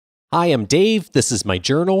Hi, I'm Dave. This is my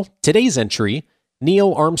journal. Today's entry,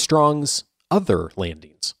 Neil Armstrong's Other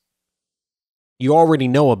Landings. You already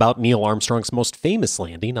know about Neil Armstrong's most famous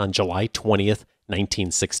landing on July 20th,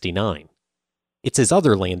 1969. It's his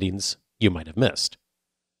other landings you might have missed.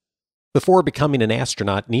 Before becoming an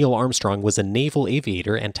astronaut, Neil Armstrong was a naval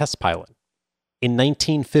aviator and test pilot. In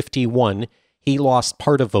 1951, he lost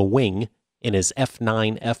part of a wing in his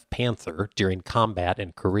F-9F Panther during combat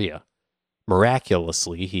in Korea.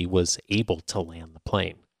 Miraculously, he was able to land the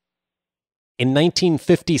plane. In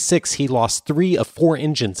 1956, he lost 3 of 4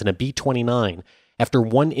 engines in a B-29 after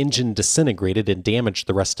one engine disintegrated and damaged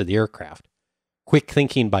the rest of the aircraft. Quick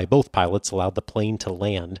thinking by both pilots allowed the plane to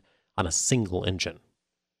land on a single engine.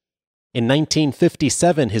 In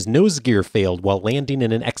 1957, his nose gear failed while landing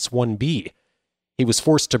in an X-1B. He was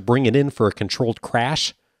forced to bring it in for a controlled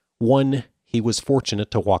crash, one he was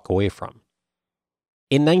fortunate to walk away from.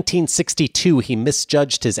 In 1962, he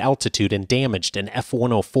misjudged his altitude and damaged an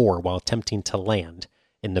F-104 while attempting to land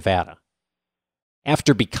in Nevada.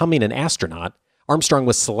 After becoming an astronaut, Armstrong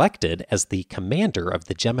was selected as the commander of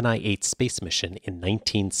the Gemini 8 space mission in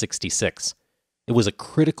 1966. It was a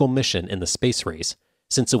critical mission in the space race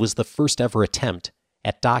since it was the first ever attempt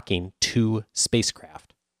at docking 2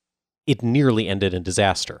 spacecraft. It nearly ended in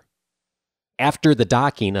disaster. After the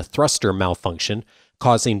docking, a thruster malfunctioned,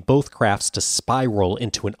 causing both crafts to spiral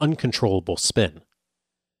into an uncontrollable spin.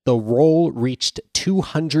 The roll reached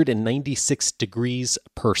 296 degrees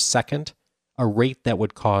per second, a rate that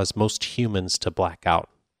would cause most humans to black out.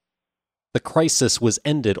 The crisis was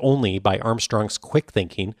ended only by Armstrong's quick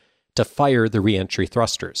thinking to fire the re-entry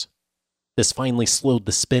thrusters. This finally slowed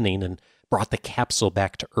the spinning and brought the capsule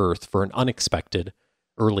back to Earth for an unexpected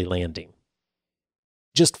early landing.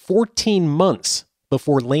 Just 14 months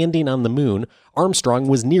before landing on the moon, Armstrong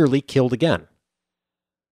was nearly killed again.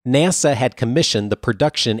 NASA had commissioned the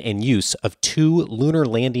production and use of 2 lunar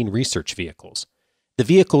landing research vehicles. The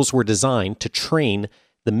vehicles were designed to train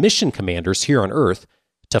the mission commanders here on Earth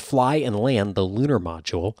to fly and land the lunar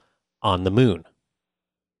module on the moon.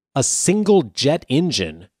 A single jet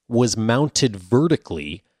engine was mounted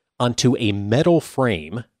vertically onto a metal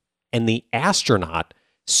frame, and the astronaut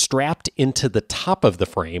strapped into the top of the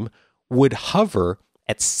frame would hover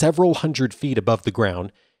at several hundred feet above the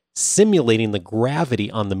ground, simulating the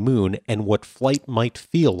gravity on the moon and what flight might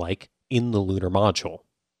feel like in the lunar module.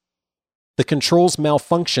 The controls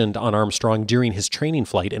malfunctioned on Armstrong during his training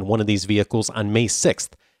flight in one of these vehicles on May 6,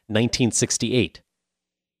 1968.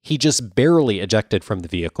 He just barely ejected from the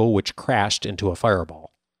vehicle, which crashed into a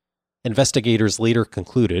fireball. Investigators later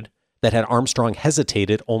concluded that had Armstrong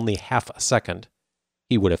hesitated only half a second,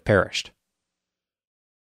 he would have perished.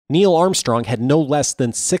 Neil Armstrong had no less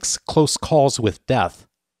than 6 close calls with death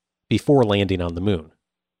before landing on the moon.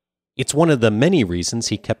 It's one of the many reasons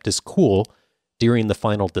he kept his cool during the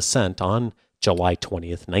final descent on July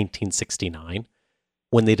 20th, 1969,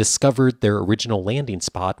 when they discovered their original landing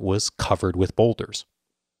spot was covered with boulders.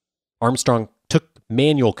 Armstrong took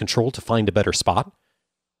manual control to find a better spot.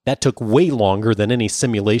 That took way longer than any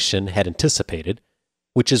simulation had anticipated,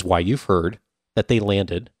 which is why you've heard that they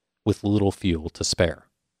landed with little fuel to spare.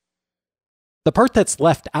 The part that's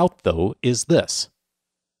left out, though, is this.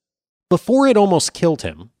 Before it almost killed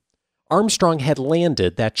him, Armstrong had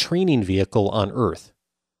landed that training vehicle on Earth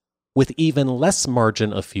with even less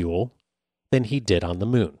margin of fuel than he did on the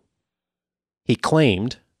moon. He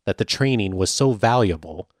claimed that the training was so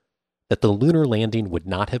valuable that the lunar landing would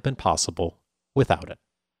not have been possible without it.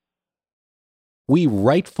 We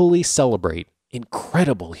rightfully celebrate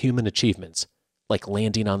incredible human achievements like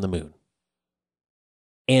landing on the moon.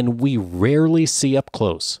 And we rarely see up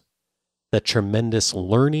close the tremendous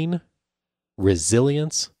learning,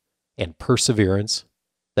 resilience, and perseverance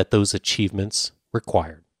that those achievements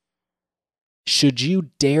required. Should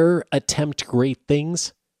you dare attempt great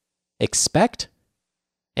things, expect,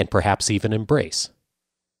 and perhaps even embrace,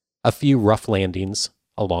 a few rough landings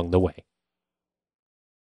along the way.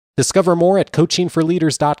 Discover more at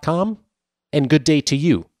coachingforleaders.com, and good day to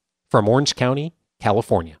you from Orange County,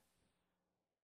 California.